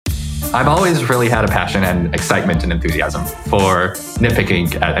I've always really had a passion and excitement and enthusiasm for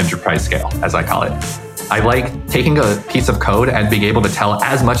nitpicking at enterprise scale, as I call it. I like taking a piece of code and being able to tell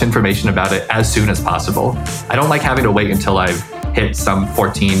as much information about it as soon as possible. I don't like having to wait until I've hit some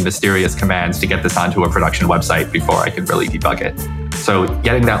 14 mysterious commands to get this onto a production website before I can really debug it. So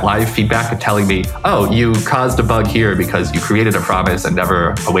getting that live feedback and telling me, oh, you caused a bug here because you created a promise and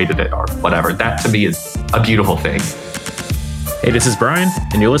never awaited it or whatever, that to me is a beautiful thing. Hey, this is Brian,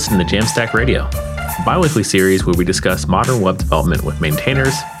 and you're listening to Jamstack Radio, a bi-weekly series where we discuss modern web development with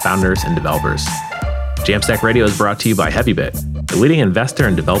maintainers, founders, and developers. Jamstack Radio is brought to you by Heavybit, the leading investor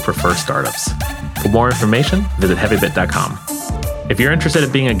in developer-first startups. For more information, visit heavybit.com. If you're interested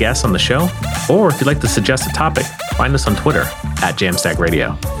in being a guest on the show, or if you'd like to suggest a topic, find us on Twitter at Jamstack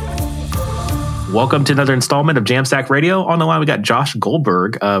Radio. Welcome to another installment of Jamstack Radio. On the line, we got Josh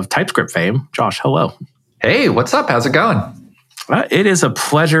Goldberg of TypeScript fame. Josh, hello. Hey, what's up? How's it going? It is a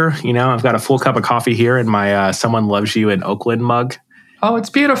pleasure. You know, I've got a full cup of coffee here in my Someone Loves You in Oakland mug. Oh, it's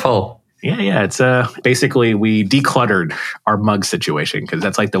beautiful. Yeah. It's basically we decluttered our mug situation because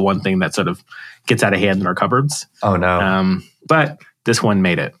that's like the one thing that sort of gets out of hand in our cupboards. Oh, no. But this one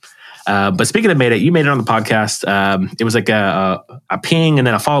made it. But speaking of made it, you made it on the podcast. It was like a ping and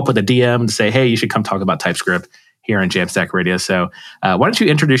then a follow-up with a DM to say, hey, you should come talk about TypeScript here on Jamstack Radio. So why don't you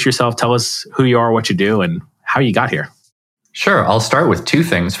introduce yourself, tell us who you are, what you do, and how you got here. Sure. I'll start with two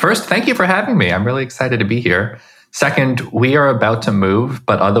things. First, thank you for having me. I'm really excited to be here. Second, we are about to move,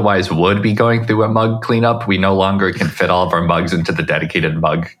 but otherwise would be going through a mug cleanup. We no longer can fit all of our mugs into the dedicated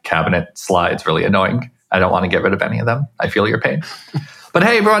mug cabinet slot. It's really annoying. I don't want to get rid of any of them. I feel your pain. But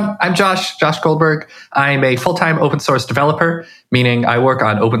hey, everyone, I'm Josh Goldberg. I'm a full-time open source developer, meaning I work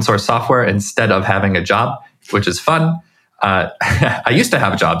on open source software instead of having a job, which is fun. I used to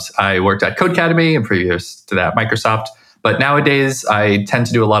have jobs. I worked at Codecademy and previous to that, Microsoft. But nowadays, I tend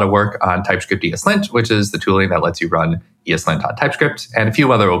to do a lot of work on TypeScript ESLint, which is the tooling that lets you run ESLint on TypeScript, and a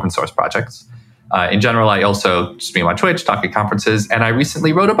few other open source projects. In general, I also stream on Twitch, talk at conferences, and I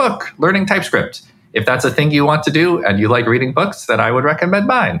recently wrote a book, Learning TypeScript. If that's a thing you want to do and you like reading books, then I would recommend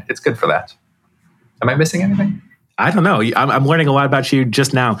mine. It's good for that. Am I missing anything? I don't know. I'm learning a lot about you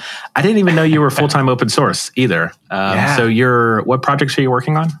just now. I didn't even know you were full-time open source either. So what projects are you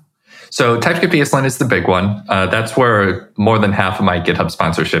working on? So TypeScript ESLint is the big one. That's where more than half of my GitHub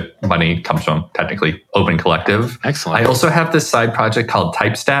sponsorship money comes from, technically, Open Collective. Excellent. I also have this side project called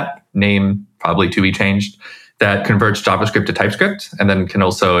TypeStat, name probably to be changed, that converts JavaScript to TypeScript and then can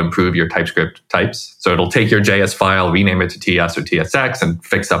also improve your TypeScript types. So it'll take your JS file, rename it to TS or TSX, and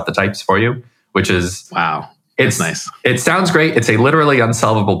fix up the types for you, which is... Wow. It's nice. It sounds great. It's a literally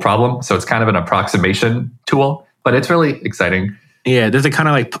unsolvable problem. So it's kind of an approximation tool, but it's really exciting. Yeah, does it kind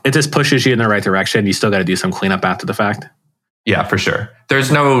of like, it just pushes you in the right direction? You still got to do some cleanup after the fact? Yeah, for sure.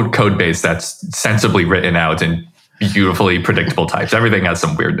 There's no code base that's sensibly written out in beautifully predictable types. Everything has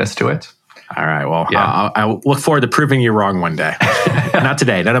some weirdness to it. All right, well, yeah. I'll look forward to proving you wrong one day. Not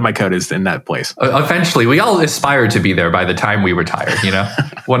today. None of my code is in that place. Eventually, we all aspire to be there by the time we retire,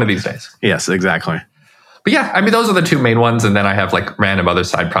 one of these days. Yes, exactly. But yeah, I mean, those are the two main ones. And then I have like random other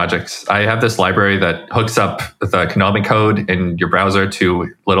side projects. I have this library that hooks up the Konami code in your browser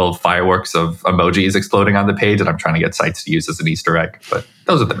to little fireworks of emojis exploding on the page. And I'm trying to get sites to use as an Easter egg. But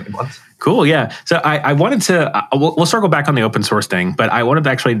those are the main ones. Cool. Yeah. So I wanted to, we'll circle back on the open source thing, but I wanted to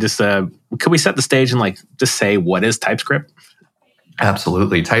actually just, could we set the stage and like just say what is TypeScript?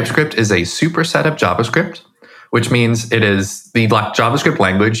 Absolutely. TypeScript is a superset of JavaScript, which means it is the JavaScript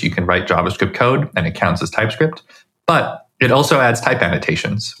language. You can write JavaScript code and it counts as TypeScript, but it also adds type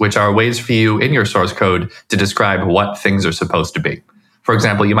annotations, which are ways for you in your source code to describe what things are supposed to be. For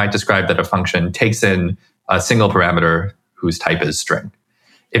example, you might describe that a function takes in a single parameter whose type is string.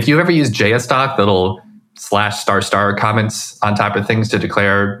 If you ever use JSDoc, little /** comments on top of things to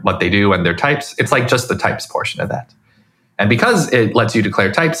declare what they do and their types, it's like just the types portion of that. And because it lets you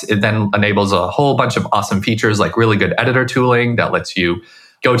declare types, it then enables a whole bunch of awesome features like really good editor tooling that lets you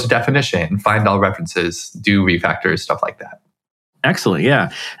go to definition, find all references, do refactors, stuff like that. Excellent.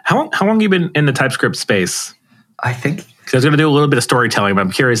 Yeah. How long have you been in the TypeScript space? I think... Because I was going to do a little bit of storytelling, but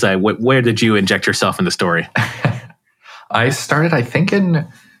I'm curious, where did you inject yourself in the story? I started, I think, in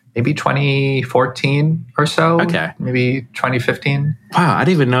maybe 2014 or so. Okay. Maybe 2015. Wow. I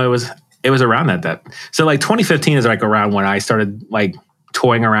didn't even know it was around that. So like 2015 is like around when I started like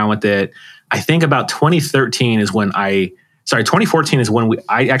toying around with it. I think about 2013 is when 2014 is when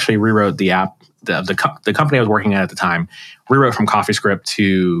I actually rewrote the app. The company I was working at the time rewrote from CoffeeScript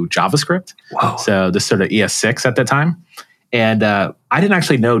to JavaScript. Wow. So this sort of ES6 at the time. And I didn't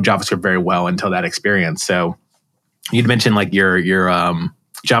actually know JavaScript very well until that experience. So you'd mentioned like your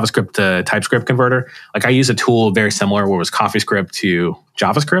JavaScript to TypeScript converter. Like I use a tool very similar where it was CoffeeScript to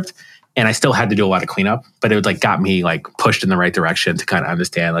JavaScript. And I still had to do a lot of cleanup, but it got me like pushed in the right direction to kind of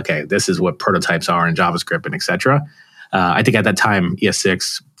understand, okay, this is what prototypes are in JavaScript and et cetera. I think at that time,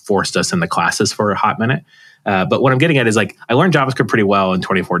 ES6 forced us in the classes for a hot minute. But what I'm getting at is like, I learned JavaScript pretty well in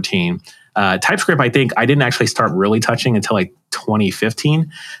 2014. TypeScript, I think I didn't actually start really touching until like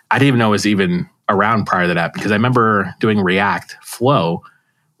 2015. I didn't even know it was even around prior to that because I remember doing React. Flow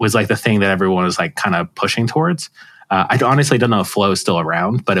was like the thing that everyone was like kind of pushing towards. I honestly don't know if Flow is still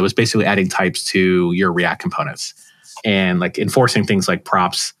around, but it was basically adding types to your React components and like enforcing things like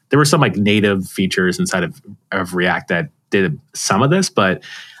props. There were some like native features inside of React that did some of this, but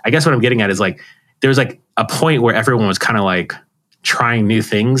I guess what I'm getting at is like, there was like a point where everyone was kind of like trying new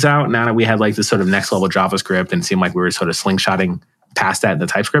things out. Now that we had like this sort of next level JavaScript and it seemed like we were sort of slingshotting past that in the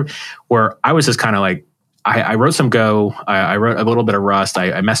TypeScript, where I was just kind of like, I wrote some Go, I wrote a little bit of Rust,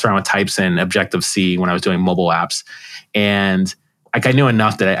 I messed around with types in Objective-C when I was doing mobile apps. And like I knew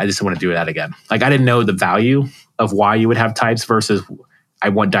enough that I just didn't want to do that again. Like I didn't know the value of why you would have types versus I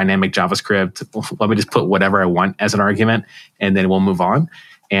want dynamic JavaScript. Let me just put whatever I want as an argument and then we'll move on.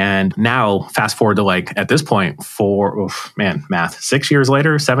 And now fast forward to like at this point 6 years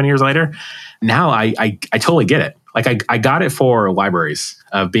later, 7 years later, now I totally get it. Like I got it for libraries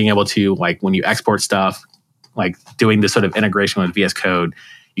of being able to like when you export stuff, like doing this sort of integration with VS Code,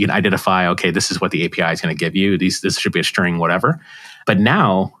 you can identify, okay, this is what the API is going to give you. This should be a string, whatever. But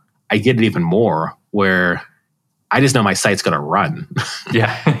now I get it even more where I just know my site's going to run.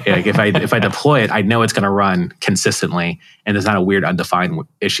 Yeah. Like if I deploy it, I know it's going to run consistently and there's not a weird undefined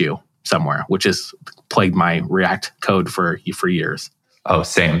issue somewhere, which has plagued my React code for years. Oh,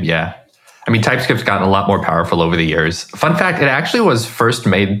 same. Yeah. I mean, TypeScript's gotten a lot more powerful over the years. Fun fact, it actually was first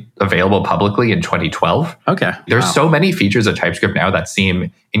made available publicly in 2012. Okay. There's so many features of TypeScript now that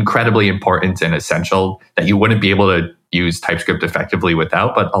seem incredibly important and essential that you wouldn't be able to use TypeScript effectively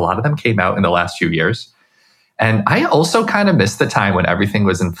without, but a lot of them came out in the last few years. And I also kind of missed the time when everything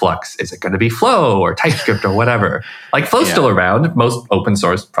was in flux. Is it going to be Flow or TypeScript or whatever? Like Flow's still around. Most open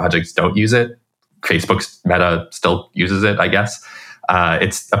source projects don't use it. Facebook's Meta still uses it, I guess.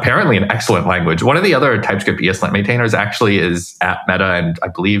 It's apparently an excellent language. One of the other TypeScript ESLint maintainers actually is at Meta and I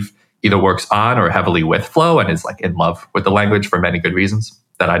believe either works on or heavily with Flow and is like in love with the language for many good reasons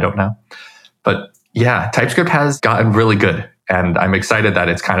that I don't know. But yeah, TypeScript has gotten really good. And I'm excited that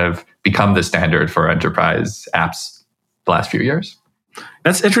it's kind of become the standard for enterprise apps the last few years.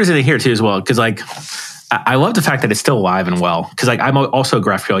 That's interesting to hear too as well. Because like, I love the fact that it's still alive and well. Because like I'm also a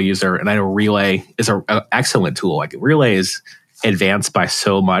GraphQL user and I know Relay is an excellent tool. Like Relay is advanced by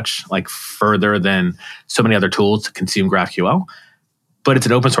so much, like further than so many other tools to consume GraphQL. But it's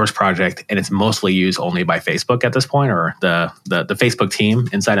an open source project and it's mostly used only by Facebook at this point, or the Facebook team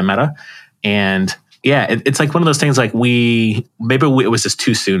inside of Meta. And yeah, it's like one of those things like it was just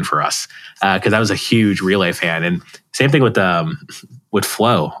too soon for us because I was a huge Relay fan. And same thing with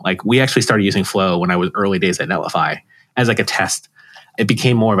Flow. Like we actually started using Flow when I was early days at Netlify as like a test. It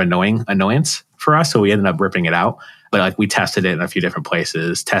became more of an annoyance for us, so we ended up ripping it out. But like we tested it in a few different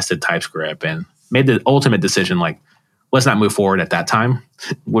places, tested TypeScript, and made the ultimate decision like, let's not move forward at that time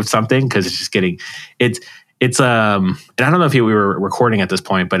with something because it's just getting and I don't know if we were recording at this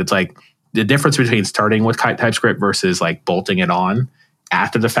point, but it's like the difference between starting with TypeScript versus like bolting it on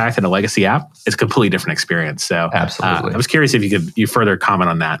after the fact in a legacy app is a completely different experience. So absolutely. I was curious if you further comment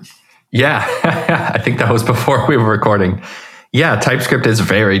on that. Yeah, I think that was before we were recording. Yeah, TypeScript is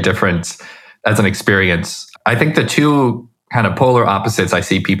very different as an experience. I think the two kind of polar opposites I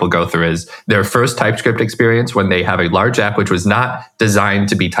see people go through is their first TypeScript experience when they have a large app which was not designed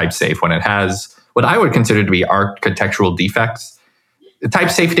to be type safe, when it has what I would consider to be architectural defects. Type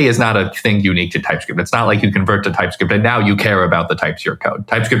safety is not a thing unique to TypeScript. It's not like you convert to TypeScript and now you care about the types of your code.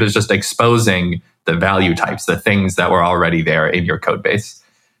 TypeScript is just exposing the value types, the things that were already there in your code base.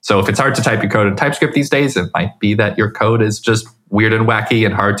 So if it's hard to type your code in TypeScript these days, it might be that your code is just weird and wacky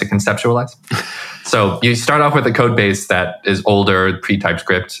and hard to conceptualize. So you start off with a code base that is older,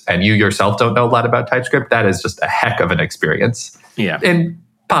 pre-TypeScript, and you yourself don't know a lot about TypeScript. That is just a heck of an experience. Yeah. In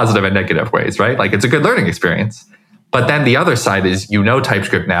positive and negative ways, right? Like it's a good learning experience. But then the other side is you know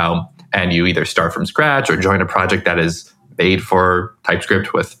TypeScript now, and you either start from scratch or join a project that is made for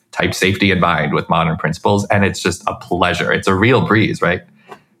TypeScript with type safety in mind, with modern principles, and it's just a pleasure. It's a real breeze, right?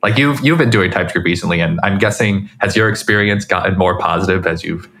 Like you've been doing TypeScript recently, and I'm guessing has your experience gotten more positive as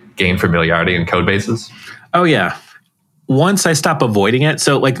you've gained familiarity in code bases? Oh yeah. Once I stop avoiding it,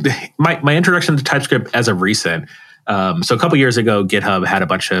 so like my introduction to TypeScript as of recent. So a couple years ago, GitHub had a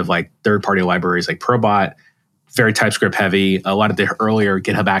bunch of like third-party libraries like Probot, very TypeScript heavy. A lot of the earlier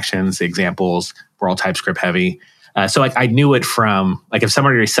GitHub Actions examples were all TypeScript heavy. So like I knew it from, like if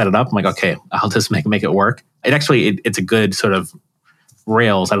somebody already set it up, I'm like, okay, I'll just make it work. It's a good sort of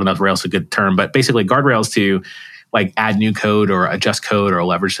Rails. I don't know if Rails is a good term, but basically guardrails to like add new code or adjust code or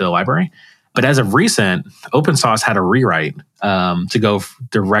leverage to the library. But as of recent, OpenSauce had a rewrite to go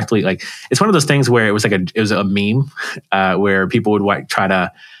directly. Like it's one of those things where it was a meme where people would try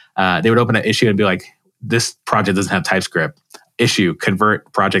to they would open an issue and be like, this project doesn't have TypeScript. Issue,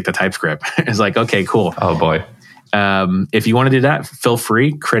 convert project to TypeScript. It's like, okay, cool. Oh boy. If you want to do that, feel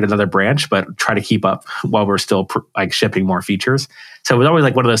free, create another branch, but try to keep up while we're still shipping more features. So it was always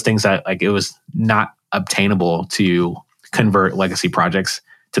like one of those things that like it was not obtainable to convert legacy projects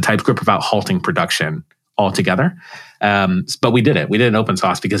to TypeScript without halting production altogether. But we did it. We did an open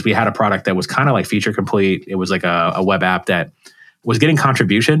source because we had a product that was kind of like feature complete. It was like a web app that was getting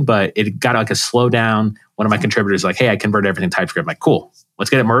contribution, but it got like a slowdown. One of my contributors like, hey, I converted everything to TypeScript. I'm like, cool, let's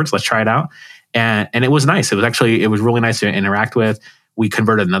get it merged. Let's try it out. And it was nice. It was really nice to interact with. We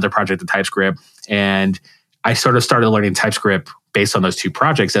converted another project to TypeScript, and I sort of started learning TypeScript based on those two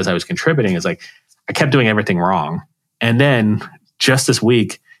projects as I was contributing. It's like I kept doing everything wrong. And then just this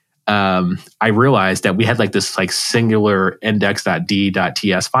week, I realized that we had like this like singular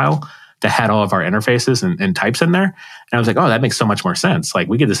index.d.ts file that had all of our interfaces and types in there. And I was like, oh, that makes so much more sense. Like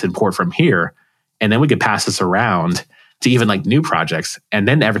we could just import from here, and then we could pass this around to even like new projects. And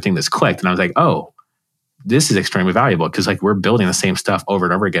then everything that's clicked. And I was like, oh, this is extremely valuable because like we're building the same stuff over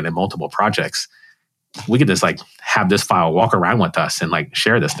and over again in multiple projects. We could just like have this file walk around with us and like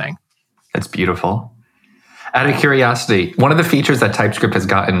share this thing. That's beautiful. Out of curiosity, one of the features that TypeScript has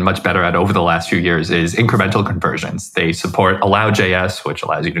gotten much better at over the last few years is incremental conversions. They support allow.js, which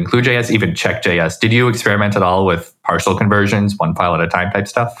allows you to include JS, even check.js. Did you experiment at all with partial conversions, one file at a time type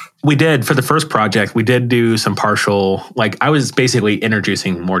stuff? We did. For the first project, we did do some partial, like I was basically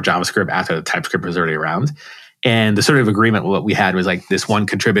introducing more JavaScript after the TypeScript was already around. And the sort of agreement what we had was like this one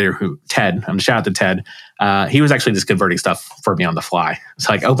contributor who, Ted, I'm going to shout out to Ted, he was actually just converting stuff for me on the fly.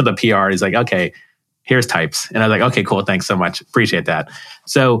 So like I opened the PR, he's like, okay, here's types. And I was like, okay, cool. Thanks so much. Appreciate that.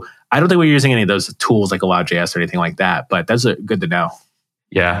 So I don't think we're using any of those tools like allow.js or anything like that, but that's good to know.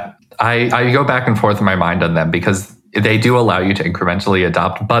 Yeah. I go back and forth in my mind on them because they do allow you to incrementally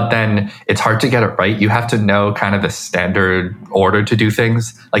adopt, but then it's hard to get it right. You have to know kind of the standard order to do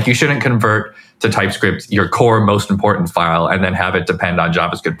things. Like you shouldn't convert to TypeScript your core most important file and then have it depend on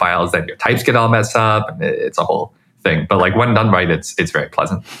JavaScript files. Then your types get all messed up. It's a whole thing. But like when done right, it's very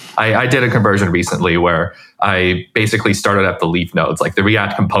pleasant. I did a conversion recently where I basically started at the leaf nodes, like the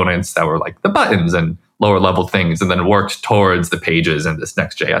React components that were like the buttons and lower level things, and then worked towards the pages in this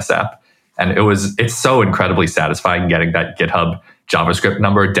Next.js app. And it's so incredibly satisfying getting that GitHub JavaScript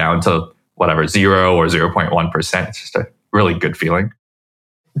number down to whatever, 0 or 0.1%. It's just a really good feeling.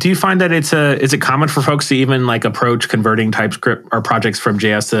 Do you find that is it common for folks to even like approach converting TypeScript or projects from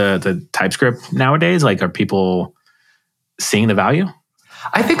JS to TypeScript nowadays? Like are people seeing the value?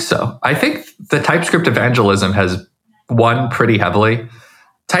 I think so. I think the TypeScript evangelism has won pretty heavily.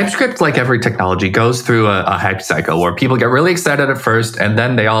 TypeScript, like every technology, goes through a hype cycle where people get really excited at first and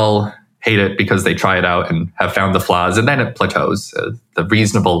then they all hate it because they try it out and have found the flaws, and then it plateaus the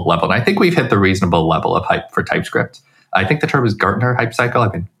reasonable level. And I think we've hit the reasonable level of hype for TypeScript. I think the term is Gartner hype cycle.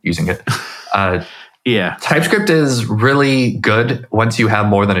 I've been using it. Yeah. TypeScript is really good once you have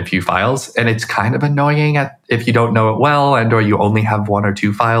more than a few files, and it's kind of annoying if you don't know it well and or you only have one or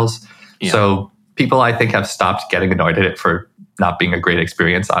two files. Yeah. So people, I think, have stopped getting annoyed at it for not being a great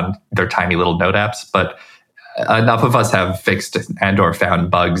experience on their tiny little node apps. But enough of us have fixed and or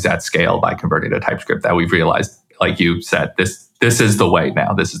found bugs at scale by converting to TypeScript that we've realized, like you said, this is the way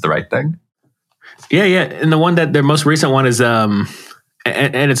now. This is the right thing. Yeah. And the most recent one is, and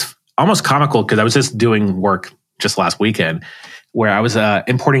it's almost comical because I was just doing work just last weekend where I was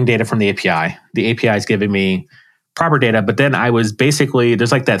importing data from the API. The API is giving me proper data, but then I was basically,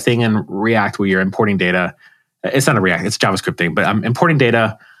 there's like that thing in React where you're importing data. It's not a React, it's a JavaScript thing, but I'm importing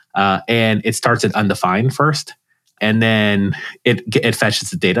data and it starts at undefined first, and then it fetches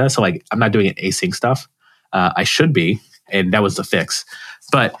the data. So like I'm not doing it async stuff. I should be, and that was the fix.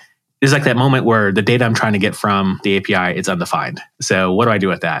 But it's like that moment where the data I'm trying to get from the API is undefined. So what do I do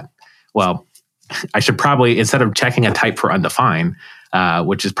with that? Well, I should probably, instead of checking a type for undefined,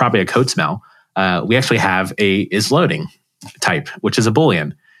 which is probably a code smell, we actually have a isLoading type, which is a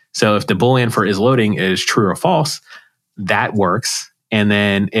Boolean. So if the Boolean for isLoading is true or false, that works. And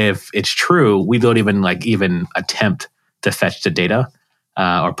then if it's true, we don't even attempt to fetch the data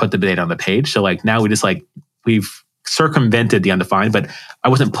or put the data on the page. So like now we've circumvented the undefined, but I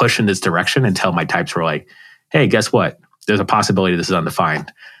wasn't pushed in this direction until my types were like, hey, guess what? There's a possibility this is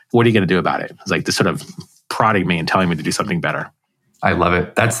undefined. What are you going to do about it? It's like this sort of prodding me and telling me to do something better. I love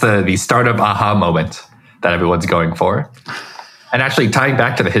it. That's the startup aha moment that everyone's going for. And actually tying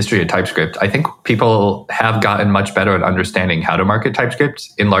back to the history of TypeScript, I think people have gotten much better at understanding how to market TypeScript,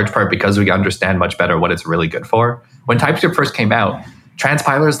 in large part because we understand much better what it's really good for. When TypeScript first came out,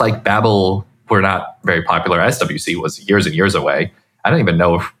 transpilers like Babel were not very popular. SWC was years and years away. I don't even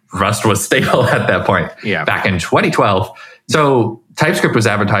know if Rust was stable at that point back in 2012. So TypeScript was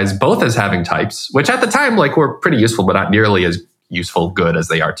advertised both as having types, which at the time were pretty useful, but not nearly as good as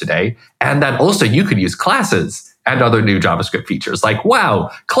they are today. And that also you could use classes and other new JavaScript features. Wow,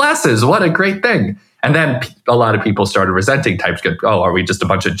 classes, what a great thing. And then a lot of people started resenting TypeScript. Oh, are we just a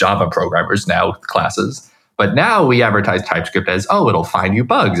bunch of Java programmers now with classes? But now we advertise TypeScript as, it'll find you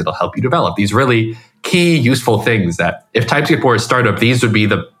bugs. It'll help you develop these really key, useful things that if TypeScript were a startup, these would be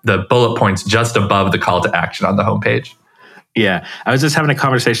the bullet points just above the call to action on the homepage. Yeah. I was just having a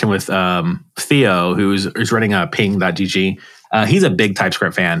conversation with Theo, who's running ping.gg. He's a big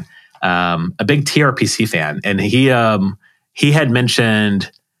TypeScript fan, a big TRPC fan. And he had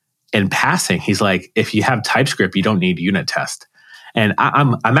mentioned in passing, he's like, if you have TypeScript, you don't need unit test. And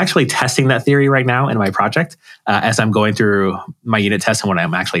I'm actually testing that theory right now in my project as I'm going through my unit test and what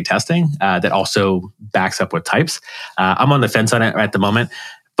I'm actually testing that also backs up with types. I'm on the fence on it at the moment,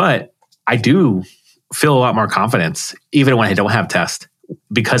 but I do feel a lot more confidence even when I don't have test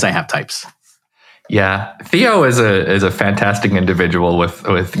because I have types. Yeah, Theo is a fantastic individual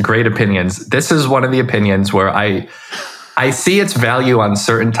with great opinions. This is one of the opinions where I see its value on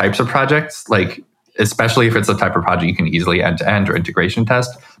certain types of projects, especially if it's a type of project you can easily end-to-end or integration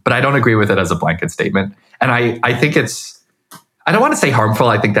test. But I don't agree with it as a blanket statement. And I think I don't want to say harmful.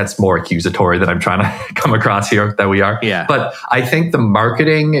 I think that's more accusatory than I'm trying to come across here that we are. Yeah. But I think the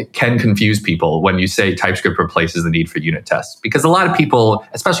marketing can confuse people when you say TypeScript replaces the need for unit tests. Because a lot of people,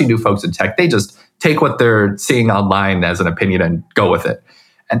 especially new folks in tech, they just take what they're seeing online as an opinion and go with it.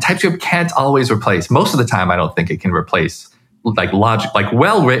 And TypeScript can't always replace. Most of the time, I don't think it can replace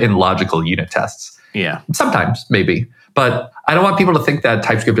well-written logical unit tests. Yeah. Sometimes, maybe. But I don't want people to think that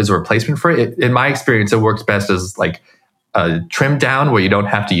TypeScript is a replacement for it. In my experience, it works best as a trim down where you don't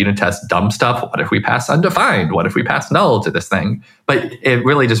have to unit test dumb stuff. What if we pass undefined? What if we pass null to this thing? But it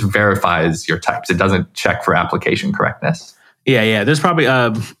really just verifies your types. It doesn't check for application correctness. Yeah. There's probably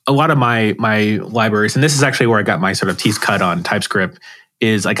a lot of my libraries, and this is actually where I got my sort of teeth cut on TypeScript,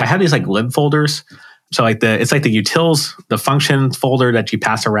 is I have these lib folders. So it's like the utils, the function folder that you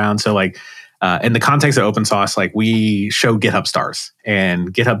pass around. So in the context of open source, we show GitHub stars,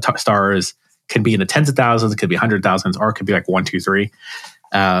 and GitHub stars can be in the tens of thousands, it could be 100,000s, or it could be 1, 2, 3.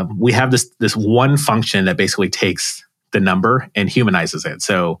 We have this one function that basically takes the number and humanizes it.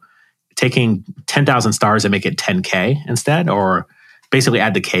 So taking 10,000 stars and make it 10K instead, or basically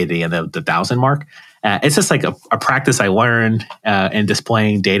add the K to the end of the 1,000 mark. It's just a practice I learned in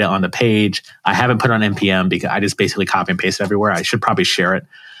displaying data on the page. I haven't put on NPM because I just basically copy and paste it everywhere. I should probably share it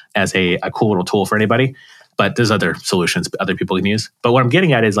as a cool little tool for anybody. But there's other solutions other people can use. But what I'm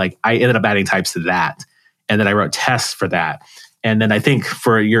getting at is I ended up adding types to that. And then I wrote tests for that. And then I think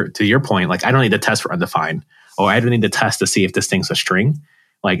to your point, I don't need to test for undefined, or I don't need to test to see if this thing's a string.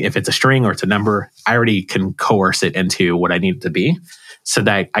 If it's a string or it's a number, I already can coerce it into what I need it to be so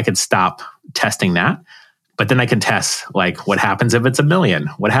that I can stop testing that. But then I can test what happens if it's 1 million?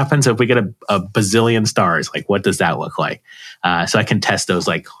 What happens if we get a bazillion stars? What does that look like? So I can test those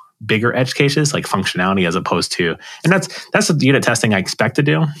bigger edge cases, functionality, as opposed to, and that's the unit testing I expect to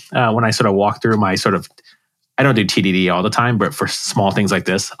do when I sort of walk through my I don't do TDD all the time, but for small things like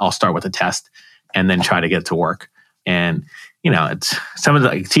this, I'll start with a test and then try to get it to work. And it's some of the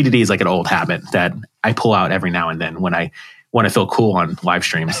TDD is an old habit that I pull out every now and then when I want to feel cool on live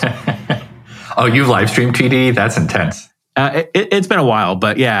streams. Oh, you've live streamed TDD? That's intense. It's been a while,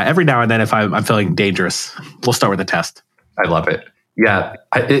 but yeah, every now and then if I'm feeling dangerous, we'll start with a test. I love it. Yeah,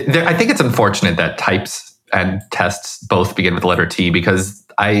 I think it's unfortunate that types and tests both begin with the letter T, because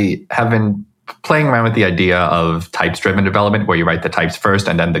I have been playing around with the idea of types-driven development, where you write the types first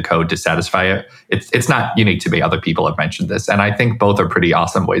and then the code to satisfy it. It's not unique to me. Other people have mentioned this. And I think both are pretty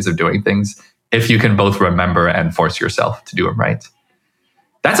awesome ways of doing things if you can both remember and force yourself to do them right.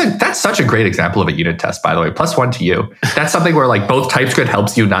 That's such a great example of a unit test, by the way. +1 to you. That's something where both TypeScript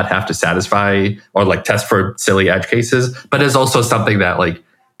helps you not have to satisfy or test for silly edge cases, but is also something that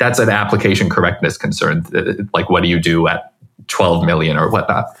that's an application correctness concern. What do you do at 12 million or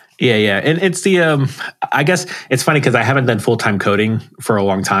whatnot? Yeah. And it's I guess it's funny because I haven't done full-time coding for a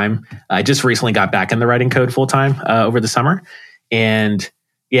long time. I just recently got back into writing code full-time over the summer. And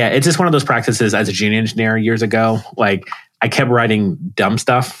Yeah, it's just one of those practices as a junior engineer years ago. Like I kept writing dumb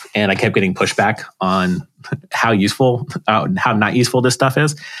stuff and I kept getting pushback on how useful, how not useful this stuff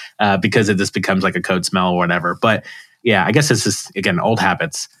is because it just becomes like a code smell or whatever. But yeah, I guess it's just, again, old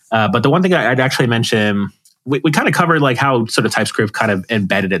habits. But the one thing I'd actually mention, we kind of covered like how sort of TypeScript kind of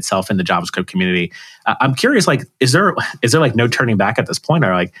embedded itself in the JavaScript community. I'm curious, like, is there like no turning back at this point?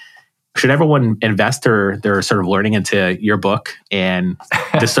 Or like, should everyone invest their sort of learning into your book and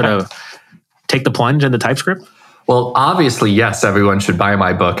just sort of take the plunge into TypeScript? Well, obviously, yes, everyone should buy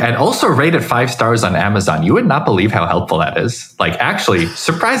my book and also rate it 5 stars on Amazon. You would not believe how helpful that is. Like, actually,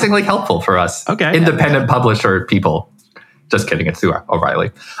 surprisingly helpful for us independent publisher people. Just kidding. It's through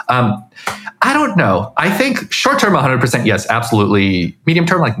O'Reilly. I don't know. I think short term, 100%, yes, absolutely. Medium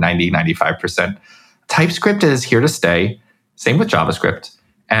term, like 90, 95%. TypeScript is here to stay. Same with JavaScript.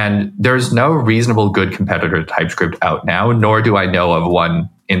 And there's no reasonable good competitor to TypeScript out now, nor do I know of one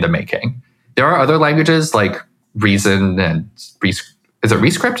in the making. There are other languages like Reason and is it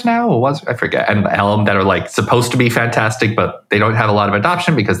Rescript now? Or I forget. And Elm that are like supposed to be fantastic, but they don't have a lot of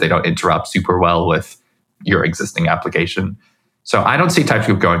adoption because they don't interrupt super well with your existing application. So I don't see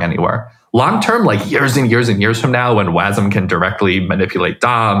TypeScript going anywhere. Long term, like years and years and years from now, when WASM can directly manipulate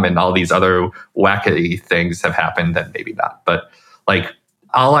DOM and all these other wacky things have happened, then maybe not. But like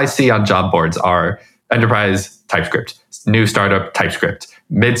all I see on job boards are enterprise TypeScript, new startup TypeScript,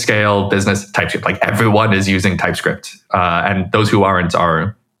 mid-scale business TypeScript. Like everyone is using TypeScript. And those who aren't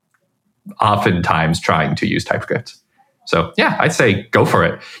are oftentimes trying to use TypeScript. So yeah, I'd say go for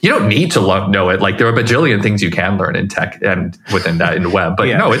it. You don't need to know it. Like there are a bajillion things you can learn in tech and within that in the web. But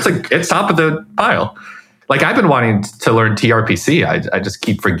no, it's top of the pile. Like I've been wanting to learn TRPC. I just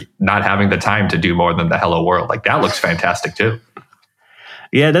keep not having the time to do more than the Hello World. Like that looks fantastic too.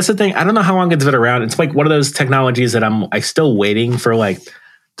 Yeah, that's the thing. I don't know how long it's been around. It's like one of those technologies that I'm still waiting for like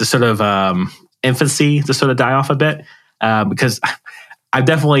the sort of infancy to sort of die off a bit because I've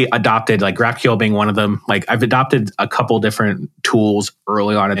definitely adopted like GraphQL being one of them. Like I've adopted a couple different tools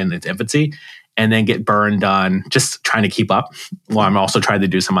early on in its infancy and then get burned on just trying to keep up while I'm also trying to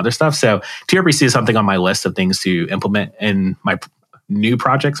do some other stuff. So TRPC is something on my list of things to implement in my new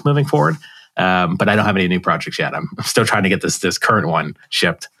projects moving forward. But I don't have any new projects yet. I'm still trying to get this current one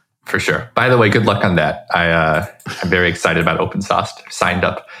shipped. For sure. By the way, good luck on that. I'm very excited about OpenSauce. Signed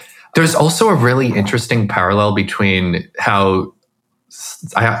up. There's also a really interesting parallel between how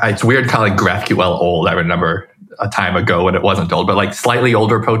it's weird calling GraphQL old. I remember a time ago when it wasn't old, but like slightly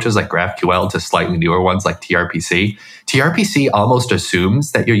older approaches like GraphQL to slightly newer ones like TRPC. TRPC almost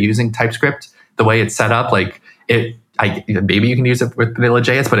assumes that you're using TypeScript the way it's set up. Like maybe you can use it with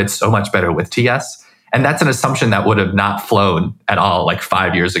Vanilla.js, but it's so much better with TS. And that's an assumption that would have not flown at all like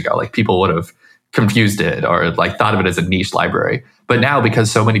 5 years ago. Like people would have confused it or like thought of it as a niche library. But now because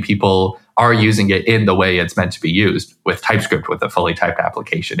so many people are using it in the way it's meant to be used with TypeScript with a fully typed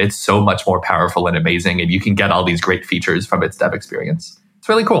application, it's so much more powerful and amazing. And you can get all these great features from its dev experience. It's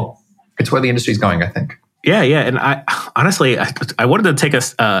really cool. It's where the industry's going, I think. Yeah. And I honestly, I wanted to take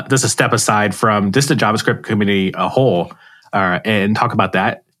just a step aside from just the JavaScript community a whole and talk about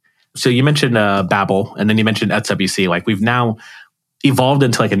that. So you mentioned Babel, and then you mentioned XWC. Like we've now evolved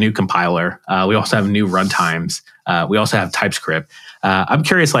into like a new compiler. We also have new runtimes. We also have TypeScript. I'm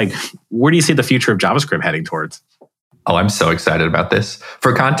curious, like, where do you see the future of JavaScript heading towards? Oh, I'm so excited about this.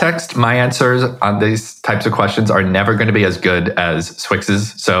 For context, my answers on these types of questions are never going to be as good as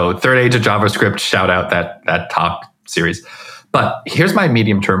Swix's. So Third Age of JavaScript, shout out that talk series. But here's my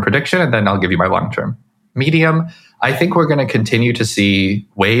medium-term prediction, and then I'll give you my long-term. Medium, I think we're going to continue to see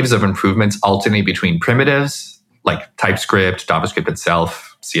waves of improvements alternate between primitives, like TypeScript, JavaScript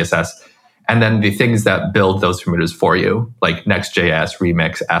itself, CSS, and then the things that build those primitives for you, like Next.js,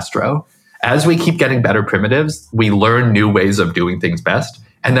 Remix, Astro. As we keep getting better primitives, we learn new ways of doing things best,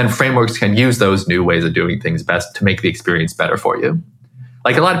 and then frameworks can use those new ways of doing things best to make the experience better for you.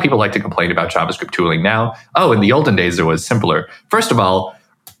 Like a lot of people like to complain about JavaScript tooling now. Oh, in the olden days, it was simpler. First of all,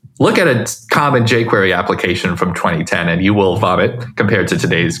 look at a common jQuery application from 2010 and you will vomit compared to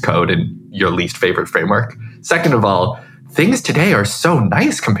today's code and your least favorite framework. Second of all, things today are so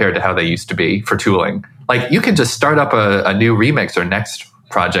nice compared to how they used to be for tooling. Like you can just start up a new Remix or Next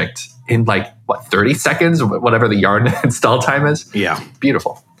project in 30 seconds, whatever the yarn install time is. Yeah.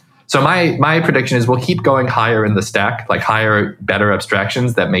 Beautiful. So my prediction is we'll keep going higher in the stack, like higher, better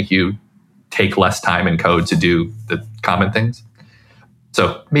abstractions that make you take less time in code to do the common things.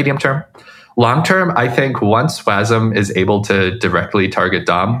 So medium term. Long term, I think once WASM is able to directly target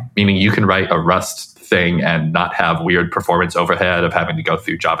DOM, meaning you can write a Rust thing and not have weird performance overhead of having to go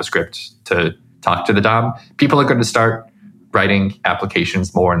through JavaScript to talk to the DOM, people are going to start writing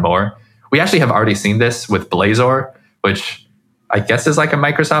applications more and more. We actually have already seen this with Blazor, which I guess is like a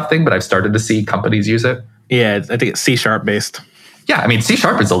Microsoft thing, but I've started to see companies use it. Yeah, I think it's C# based. Yeah, I mean, C#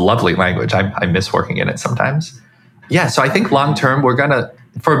 is a lovely language. I miss working in it sometimes. Yeah, so I think long term, we're going to,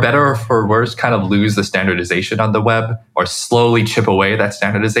 for better or for worse, kind of lose the standardization on the web or slowly chip away that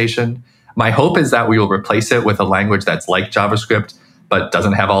standardization. My hope is that we will replace it with a language that's like JavaScript, but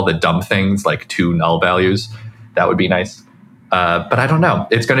doesn't have all the dumb things like 2 null values. That would be nice. But I don't know.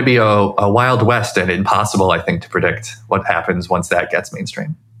 It's going to be a wild west and impossible, I think, to predict what happens once that gets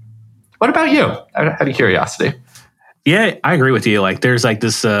mainstream. What about you? Out of curiosity. Yeah, I agree with you. Like, there's like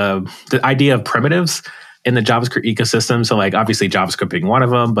this the idea of primitives in the JavaScript ecosystem. So, like, obviously JavaScript being one of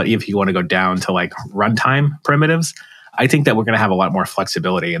them, but if you want to go down to like runtime primitives, I think that we're going to have a lot more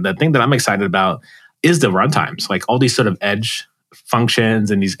flexibility. And the thing that I'm excited about is the runtimes, like all these sort of edge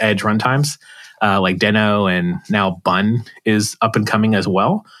functions and these edge runtimes. Like Deno and now Bun is up and coming as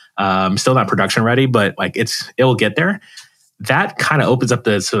well. Still not production ready, but like it will get there. That kind of opens up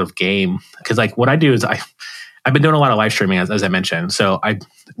the sort of game, because like what I do is I've been doing a lot of live streaming as I mentioned. So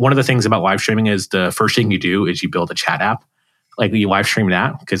one of the things about live streaming is the first thing you do is you build a chat app, like you live stream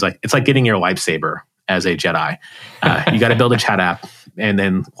that, because like it's like getting your lightsaber as a Jedi. You got to build a chat app and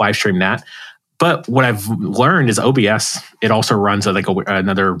then live stream that. But what I've learned is OBS, it also runs like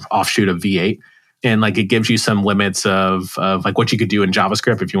another offshoot of V8. And like it gives you some limits of like what you could do in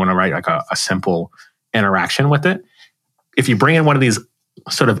JavaScript if you want to write like a simple interaction with it. If you bring in one of these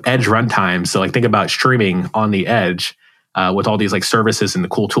sort of edge runtimes, so like think about streaming on the edge with all these like services and the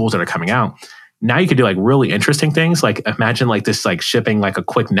cool tools that are coming out. Now you can do like really interesting things. Like imagine like this, like shipping like a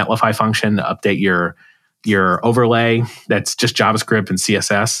quick Netlify function to update your overlay that's just JavaScript and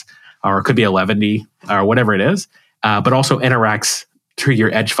CSS, or it could be 11D or whatever it is, but also interacts through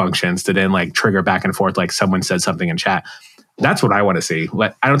your edge functions to then like trigger back and forth, like someone said something in chat. That's what I want to see.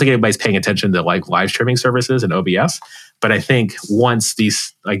 Like, I don't think anybody's paying attention to like live streaming services and OBS, but I think once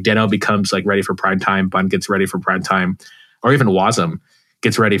these like Deno becomes like ready for prime time, Bun gets ready for prime time, or even Wasm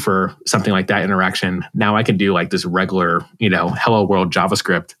gets ready for something like that interaction, now I can do like this regular, hello world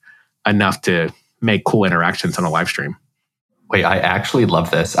JavaScript enough to make cool interactions on a live stream. Wait, I actually love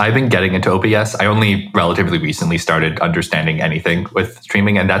this. I've been getting into OBS. I only relatively recently started understanding anything with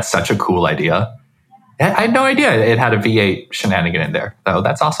streaming, and that's such a cool idea. I had no idea it had a V8 shenanigan in there. So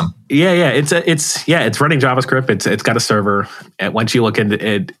that's awesome. Yeah. It's running JavaScript. It's got a server. And once you look into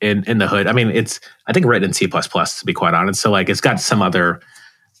it in the hood, I mean, I think written in C++, to be quite honest. So like it's got some other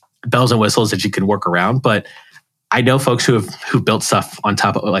bells and whistles that you can work around. But I know folks who built stuff on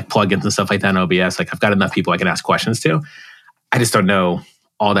top of like plugins and stuff like that in OBS. Like I've got enough people I can ask questions to. I just don't know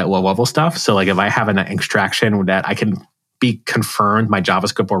all that low level stuff. So like if I have an extraction that I can be confirmed my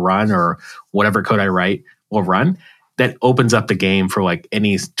JavaScript will run or whatever code I write will run, that opens up the game for like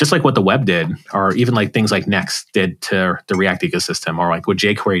just like what the web did, or even like things like Next did to the React ecosystem, or like what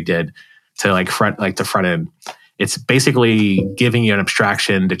jQuery did to like the front end. It's basically giving you an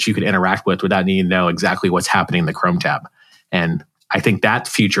abstraction that you can interact with without needing to know exactly what's happening in the Chrome tab. And I think that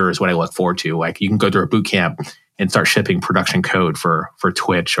future is what I look forward to. Like you can go through a boot camp and start shipping production code for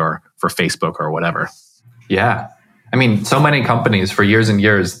Twitch or for Facebook or whatever. Yeah. I mean, so many companies for years and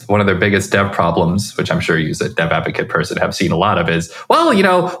years, one of their biggest dev problems, which I'm sure you as a dev advocate person have seen a lot of, is,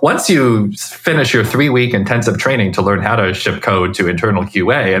 well, once you finish your 3-week intensive training to learn how to ship code to internal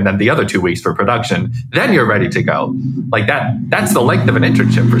QA, and then the other 2 weeks for production, then you're ready to go. Like that's the length of an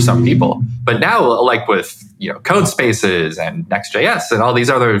internship for some people. But now, like with Code Spaces and Next.js and all these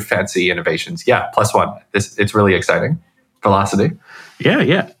other fancy innovations, +1. It's really exciting. Velocity.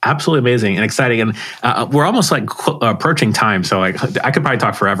 Yeah, absolutely amazing and exciting, and we're almost like approaching time. So like I could probably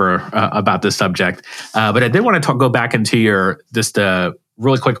talk forever about this subject, but I did want to go back into your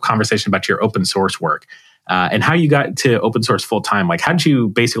really quick conversation about your open source work and how you got to open source full time. Like, how did you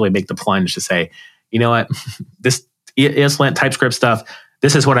basically make the plunge to say, you know what, this ESLint TypeScript stuff,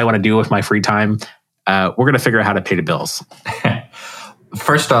 this is what I want to do with my free time. We're going to figure out how to pay the bills.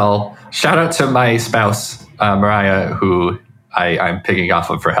 First of all, shout out to my spouse, Mariah, who I'm picking off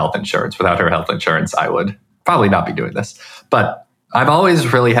of for health insurance. Without her health insurance, I would probably not be doing this. But I've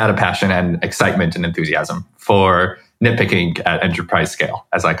always really had a passion and excitement and enthusiasm for nitpicking at enterprise scale,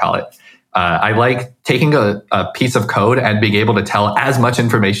 as I call it. I like taking a piece of code and being able to tell as much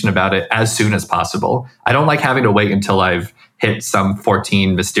information about it as soon as possible. I don't like having to wait until I've hit some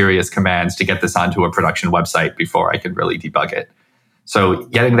 14 mysterious commands to get this onto a production website before I can really debug it. So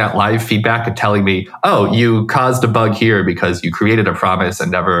getting that live feedback and telling me, oh, you caused a bug here because you created a promise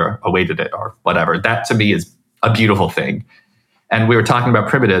and never awaited it or whatever, that to me is a beautiful thing. And we were talking about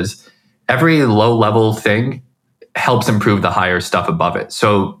primitives. Every low-level thing helps improve the higher stuff above it.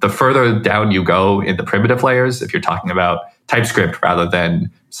 So the further down you go in the primitive layers, if you're talking about TypeScript rather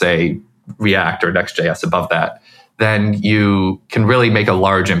than, say, React or Next.js above that, then you can really make a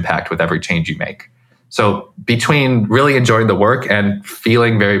large impact with every change you make. So between really enjoying the work and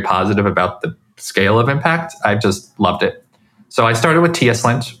feeling very positive about the scale of impact, I've just loved it. So I started with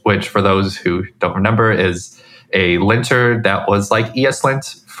TSLint, which for those who don't remember is a linter that was like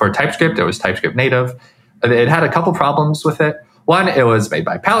ESLint for TypeScript. It was TypeScript native. It had a couple problems with it. One, it was made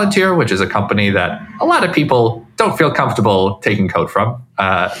by Palantir, which is a company that a lot of people don't feel comfortable taking code from.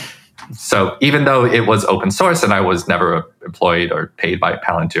 So even though it was open source and I was never employed or paid by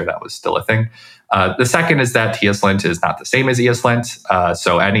Palantir, that was still a thing. The second is that TSLint is not the same as ESLint.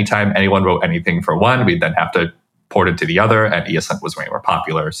 So anytime anyone wrote anything for one, we'd then have to port it to the other, and ESLint was way more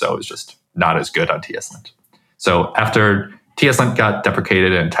popular, so it was just not as good on TSLint. So after TSLint got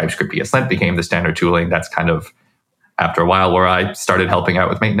deprecated and TypeScript ESLint became the standard tooling, that's kind of after a while where I started helping out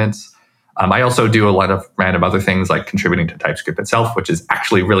with maintenance. I also do a lot of random other things like contributing to TypeScript itself, which is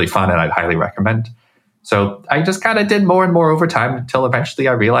actually really fun and I'd highly recommend. So I just kind of did more and more over time until eventually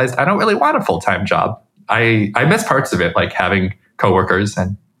I realized I don't really want a full-time job. I miss parts of it, like having coworkers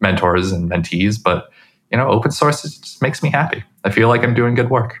and mentors and mentees, but open source just makes me happy. I feel like I'm doing good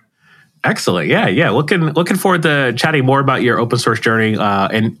work. Excellent. Yeah. Looking forward to chatting more about your open source journey.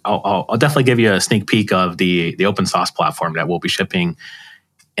 And I'll definitely give you a sneak peek of the open source platform that we'll be shipping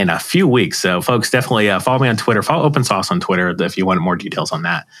in a few weeks. So folks, definitely follow me on Twitter. Follow Open Sauce on Twitter if you want more details on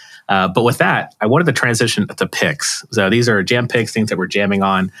that. But with that, I wanted to transition to picks. So these are jam picks, things that we're jamming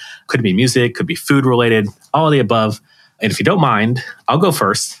on. Could be music, could be food related, all of the above. And if you don't mind, I'll go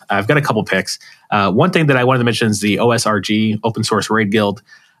first. I've got a couple picks. One thing that I wanted to mention is the OSRG, Open Source Raid Guild.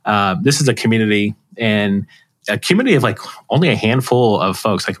 This is a community, and a community of like only a handful of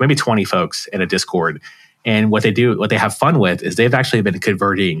folks, like maybe 20 folks in a Discord. And what they have fun with is they've actually been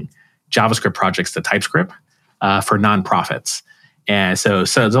converting JavaScript projects to TypeScript for nonprofits. And so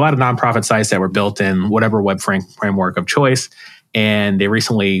there's a lot of nonprofit sites that were built in whatever web framework of choice. And they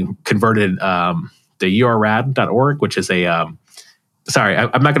recently converted the urrad.org, which is I'm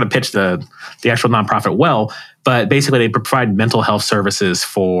not going to pitch the actual nonprofit well, but basically they provide mental health services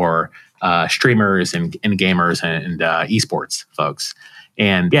for streamers and gamers and esports folks.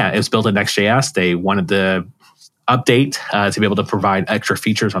 And yeah, it was built in Next.js. They wanted to update to be able to provide extra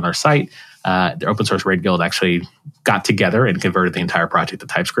features on their site. The Open Source Raid Guild actually got together and converted the entire project to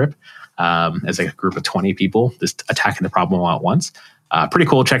TypeScript as a group of 20 people just attacking the problem all at once. Pretty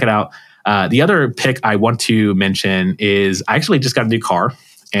cool. Check it out. The other pick I want to mention is I actually just got a new car,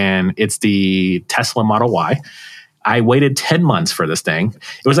 and it's the Tesla Model Y. I waited 10 months for this thing.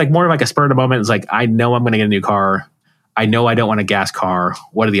 It was like more like a spur of the moment. It's like, I know I'm going to get a new car. I know I don't want a gas car.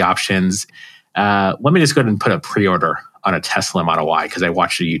 What are the options? Let me just go ahead and put a pre-order on a Tesla Model Y because I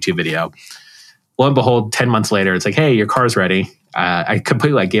watched a YouTube video. Lo and behold, 10 months later, it's like, hey, your car's ready. I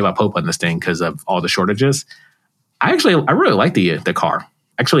completely gave up hope on this thing because of all the shortages. I really like the car.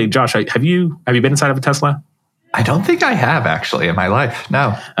 Actually, Josh, have you been inside of a Tesla? I don't think I have actually in my life.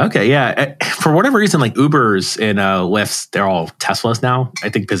 No. Okay, yeah. For whatever reason, like Ubers and Lyfts, they're all Teslas now. I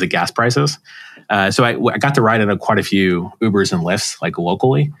think because of gas prices. So I got to ride in quite a few Ubers and Lyfts, like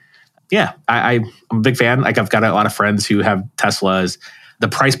locally. Yeah, I'm a big fan. Like I've got a lot of friends who have Teslas. The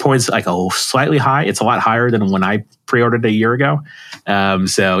price point's like slightly high. It's a lot higher than when I pre-ordered a year ago.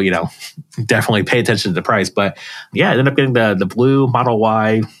 So, definitely pay attention to the price. But yeah, I ended up getting the blue Model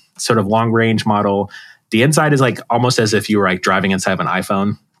Y, sort of long range model. The inside is like almost as if you were like driving inside of an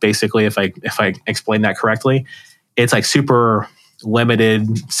iPhone, basically, if I explain that correctly. It's like super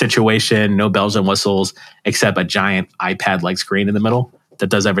limited situation, no bells and whistles, except a giant iPad-like screen in the middle that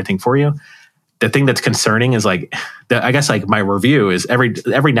does everything for you. The thing that's concerning is I guess my review is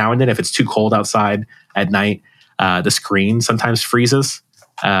every now and then, if it's too cold outside at night, the screen sometimes freezes.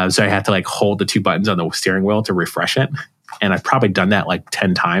 So I have to hold the two buttons on the steering wheel to refresh it. And I've probably done that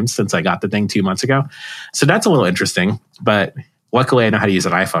 10 times since I got the thing 2 months ago. So that's a little interesting, but luckily I know how to use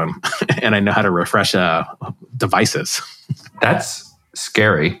an iPhone and I know how to refresh devices. That's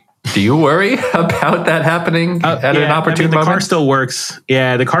scary. Do you worry about that happening at an opportune moment? The car still works.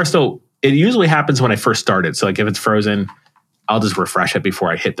 Yeah, it usually happens when I first started. So if it's frozen, I'll just refresh it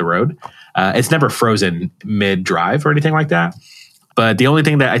before I hit the road. It's never frozen mid-drive or anything like that. But the only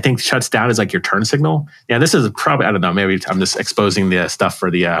thing that I think shuts down is your turn signal. Yeah, this is probably, I don't know, maybe I'm just exposing the stuff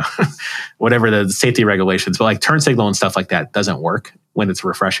for the, whatever the safety regulations. But turn signal and stuff like that doesn't work when it's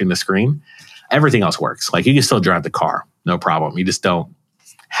refreshing the screen. Everything else works. You can still drive the car, no problem. You just don't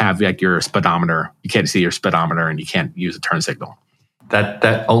have your speedometer. You can't see your speedometer and you can't use a turn signal.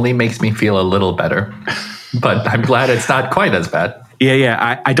 That only makes me feel a little better. but I'm glad it's not quite as bad.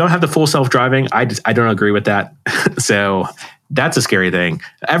 Yeah. I don't have the full self-driving. I don't agree with that. So that's a scary thing.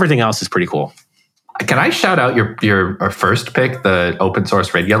 Everything else is pretty cool. Can I shout out your first pick, the open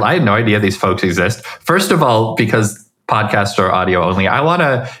source radio? I had no idea these folks exist. First of all, because podcasts are audio only, I want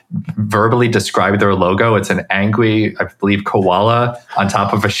to verbally describe their logo. It's an angry, I believe, koala on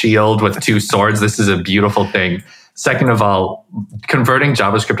top of a shield with two swords. This is a beautiful thing. Second of all, converting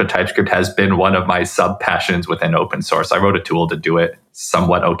JavaScript to TypeScript has been one of my sub-passions within open source. I wrote a tool to do it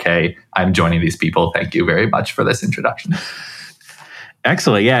somewhat okay. I'm joining these people. Thank you very much for this introduction.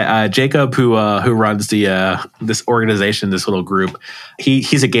 Excellent. Yeah. Jacob, who runs this organization, this little group,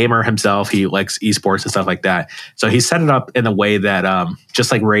 he's a gamer himself. He likes esports and stuff like that. So he set it up in a way that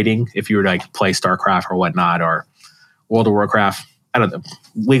just like raiding, if you were to like play StarCraft or whatnot, or World of Warcraft, I don't know,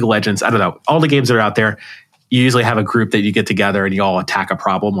 League of Legends, I don't know, all the games that are out there, you usually have a group that you get together and you all attack a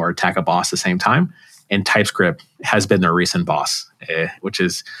problem or attack a boss at the same time. And TypeScript has been their recent boss, which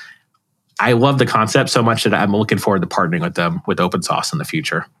is, I love the concept so much that I'm looking forward to partnering with them with OpenSauce in the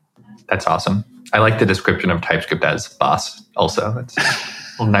future. That's awesome. I like the description of TypeScript as boss also. That's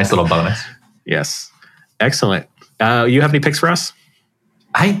a nice little bonus. Yes. Excellent. You have any picks for us?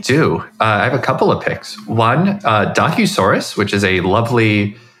 I do. I have a couple of picks. One, Docusaurus, which is a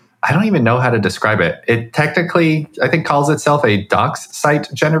lovely, I don't even know how to describe it. It technically, I think, calls itself a docs site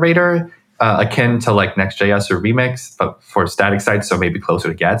generator, akin to like Next.js or Remix, but for static sites, so maybe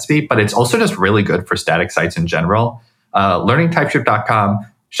closer to Gatsby. But it's also just really good for static sites in general. LearningTypeScript.com,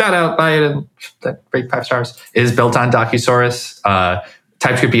 shout out, buy it, and rate 5 stars, is built on Docusaurus.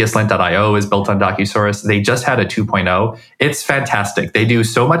 TypeScript.ESLint.io is built on Docusaurus. They just had a 2.0. It's fantastic. They do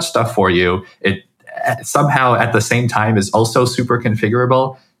so much stuff for you. It somehow at the same time is also super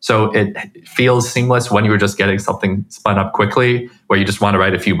configurable. So it feels seamless when you were just getting something spun up quickly, where you just want to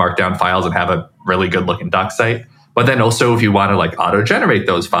write a few markdown files and have a really good looking doc site. But then also if you want to like auto-generate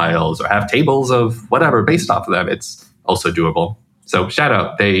those files or have tables of whatever based off of them, it's also doable. So shout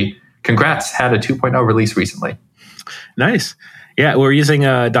out. Congrats, had a 2.0 release recently. Nice. Yeah, we're using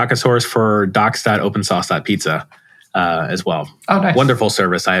Docusaurus for docs.opensauce.pizza as well. Oh, nice. Wonderful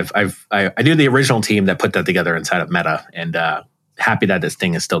service. I knew the original team that put that together inside of Meta, and happy that this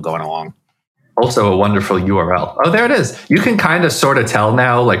thing is still going along. Also a wonderful URL. Oh, there it is. You can kind of sort of tell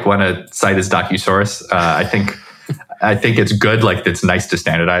now, like when a site is Docusaurus. I think it's good. Like it's nice to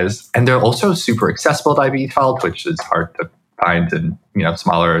standardize, and they're also super accessible by default, which is hard to find in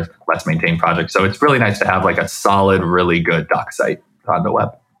smaller, less maintained projects. So it's really nice to have like a solid, really good doc site on the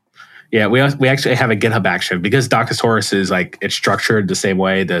web. Yeah, we actually have a GitHub action because Docusaurus is like it's structured the same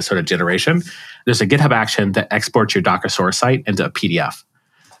way, the sort of generation. There's a GitHub action that exports your Docusaurus site into a PDF.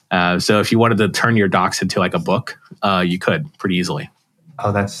 So if you wanted to turn your docs into like a book, you could pretty easily.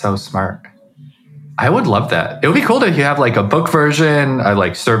 Oh, that's so smart. I would love that. It would be cool if you have like a book version, a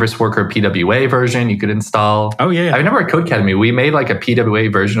like Service Worker PWA version you could install. Oh, yeah. I remember at Codecademy, we made like a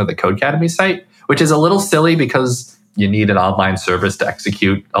PWA version of the Codecademy site, which is a little silly because you need an online service to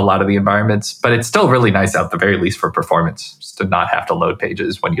execute a lot of the environments, but it's still really nice at the very least for performance, just to not have to load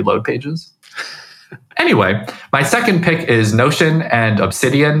pages when you load pages. Anyway, my second pick is Notion and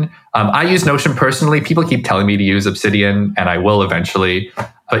Obsidian. I use Notion personally. People keep telling me to use Obsidian, and I will eventually.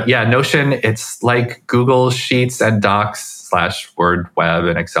 But yeah, Notion, it's like Google Sheets and Docs / Word Web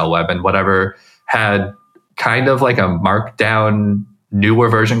and Excel Web and whatever had kind of like a markdown newer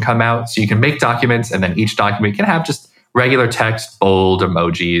version come out. So you can make documents, and then each document can have just regular text, bold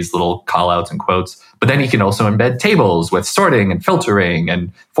emojis, little call outs and quotes. But then you can also embed tables with sorting and filtering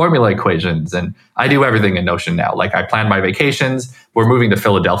and formula equations. And I do everything in Notion now. Like I plan my vacations. We're moving to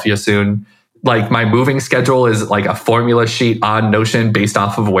Philadelphia soon. Like my moving schedule is like a formula sheet on Notion based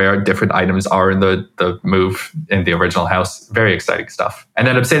off of where different items are in the move in the original house. Very exciting stuff. And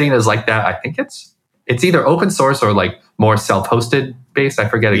then Obsidian is like that. I think it's either open source or like more self-hosted based. I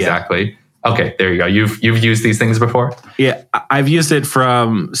forget exactly. Okay, there you go. You've used these things before? Yeah, I've used it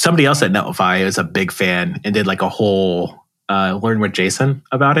from somebody else at Netlify who was a big fan and did like a whole learn with Jason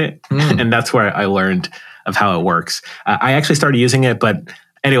about it. And that's where I learned of how it works. I actually started using it, but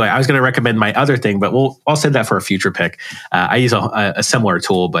anyway, I was going to recommend my other thing, but I'll save that for a future pick. I use a similar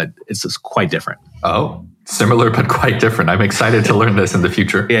tool, but it's just quite different. Oh, similar but quite different. I'm excited to learn this in the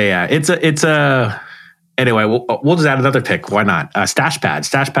future. Yeah. It's a anyway, we'll just add another pick. Why not? Stashpad.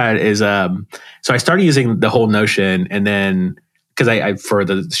 Stashpad is so I started using the whole Notion, and then because I for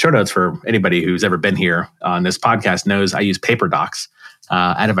the show notes for anybody who's ever been here on this podcast knows I use Paper Docs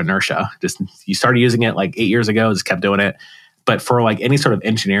out of inertia. Just you started using it like 8 years ago, just kept doing it. But for like any sort of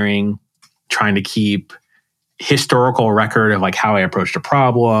engineering, trying to keep historical record of like how I approached a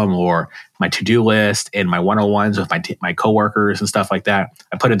problem or my to-do list and my one-on-ones with my coworkers and stuff like that.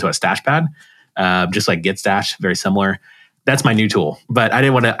 I put into a stash pad, just like GitStash, very similar. That's my new tool. But I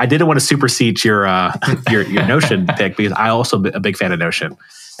didn't want to supersede your Notion pick, because I also a big fan of Notion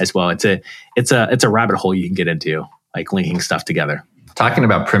as well. It's a rabbit hole you can get into, like linking stuff together. Talking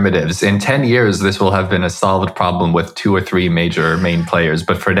about primitives, in 10 years, this will have been a solved problem with 2 or 3 major main players.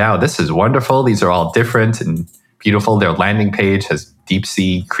 But for now, this is wonderful. These are all different and beautiful. Their landing page has deep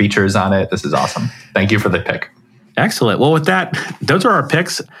sea creatures on it. This is awesome. Thank you for the pick. Excellent. Well, with that, those are our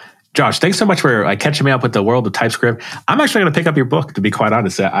picks. Josh, thanks so much for catching me up with the world of TypeScript. I'm actually going to pick up your book, to be quite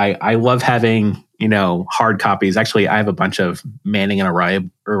honest. I love having, hard copies. Actually, I have a bunch of Manning and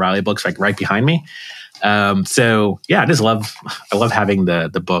O'Reilly books like right behind me. So yeah, I love having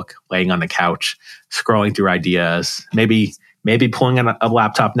the book laying on the couch, scrolling through ideas, maybe pulling a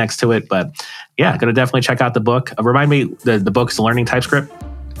laptop next to it. But yeah, going to definitely check out the book. Remind me, the book's Learning TypeScript?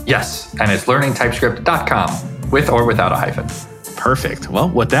 Yes, and it's learningtypescript.com with or without a hyphen. Perfect. Well,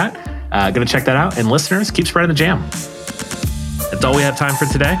 with that, going to check that out. And listeners, keep spreading the jam. That's all we have time for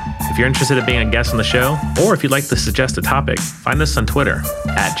today. If you're interested in being a guest on the show, or if you'd like to suggest a topic, find us on Twitter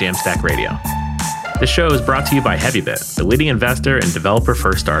 @Jamstack Radio. This show is brought to you by Heavybit, the leading investor in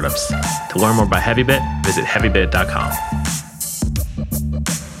developer-first startups. To learn more about Heavybit, visit heavybit.com.